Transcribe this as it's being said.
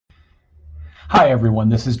Hi everyone,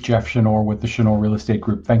 this is Jeff Chenore with the Chenore Real Estate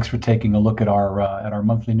Group. Thanks for taking a look at our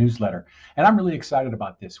monthly newsletter. And I'm really excited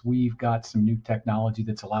about this. We've got some new technology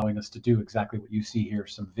that's allowing us to do exactly what you see here,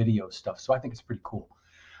 some video stuff. So I think it's pretty cool.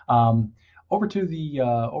 Um, over to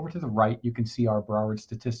the right, you can see our Broward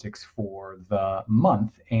statistics for the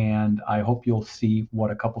month, and I hope you'll see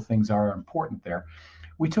what a couple things are important there.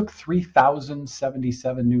 We took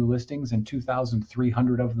 3,077 new listings and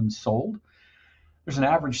 2,300 of them sold. There's an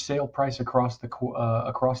average sale price across the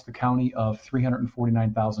county of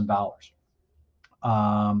 $349,000.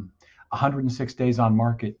 106 days on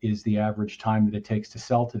market is the average time that it takes to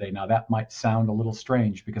sell today. Now, that might sound a little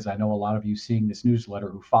strange because I know a lot of you seeing this newsletter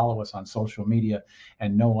who follow us on social media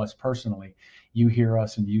and know us personally, you hear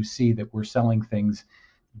us and you see that we're selling things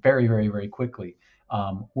very, very, very quickly.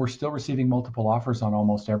 We're still receiving multiple offers on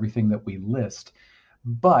almost everything that we list,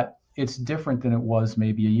 but it's different than it was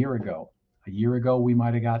maybe a year ago. A year ago, we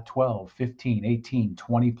might have got 12, 15, 18,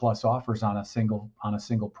 20 plus offers on a single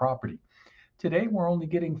property. Today, we're only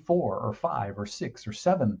getting 4 or 5 or 6 or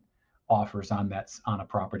 7 offers on a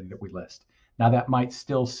property that we list. Now, that might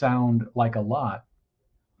still sound like a lot,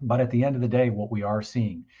 but at the end of the day, what we are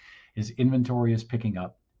seeing is inventory is picking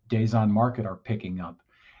up, days on market are picking up,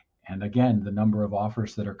 and again, the number of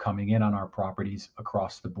offers that are coming in on our properties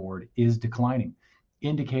across the board is declining,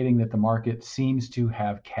 indicating that the market seems to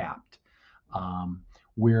have capped.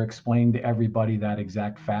 We're explaining to everybody that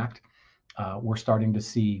exact fact. We're starting to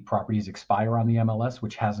see properties expire on the MLS,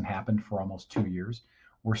 which hasn't happened for almost 2 years.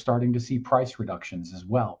 We're starting to see price reductions as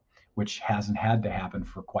well, which hasn't had to happen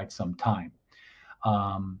for quite some time.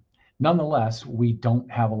 Um, Nonetheless, we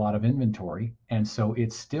don't have a lot of inventory, and so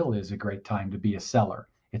it still is a great time to be a seller.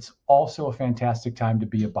 It's also a fantastic time to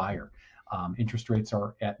be a buyer. Interest rates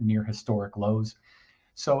are at near historic lows.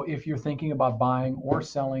 So if you're thinking about buying or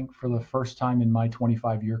selling for the first time in my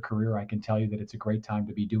 25-year career, I can tell you that it's a great time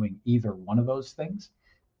to be doing either one of those things.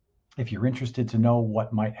 If you're interested to know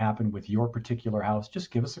what might happen with your particular house,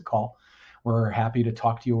 just give us a call. We're happy to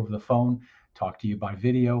talk to you over the phone, talk to you by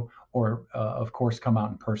video, or of course, come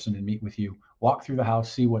out in person and meet with you, walk through the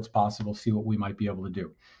house, see what's possible, see what we might be able to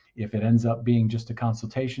do. If it ends up being just a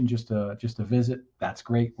consultation, just a visit, that's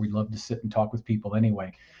great. We'd love to sit and talk with people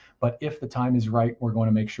anyway. But if the time is right, we're going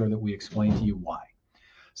to make sure that we explain to you why.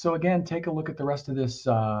 So again, take a look at the rest of this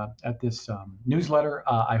newsletter.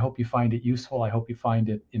 I hope you find it useful. I hope you find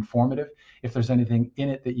it informative. If there's anything in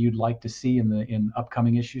it that you'd like to see in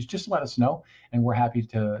upcoming issues, just let us know, and we're happy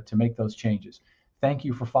to make those changes. Thank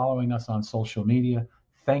you for following us on social media.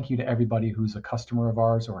 Thank you to everybody who's a customer of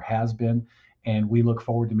ours or has been, and we look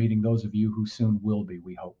forward to meeting those of you who soon will be,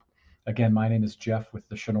 we hope. Again, my name is Jeff with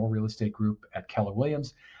the Chenore Real Estate Group at Keller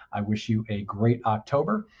Williams. I wish you a great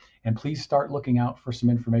October, and please start looking out for some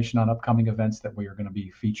information on upcoming events that we are going to be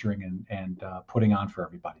featuring and putting on for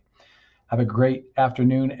everybody. Have a great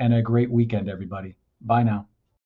afternoon and a great weekend, everybody. Bye now.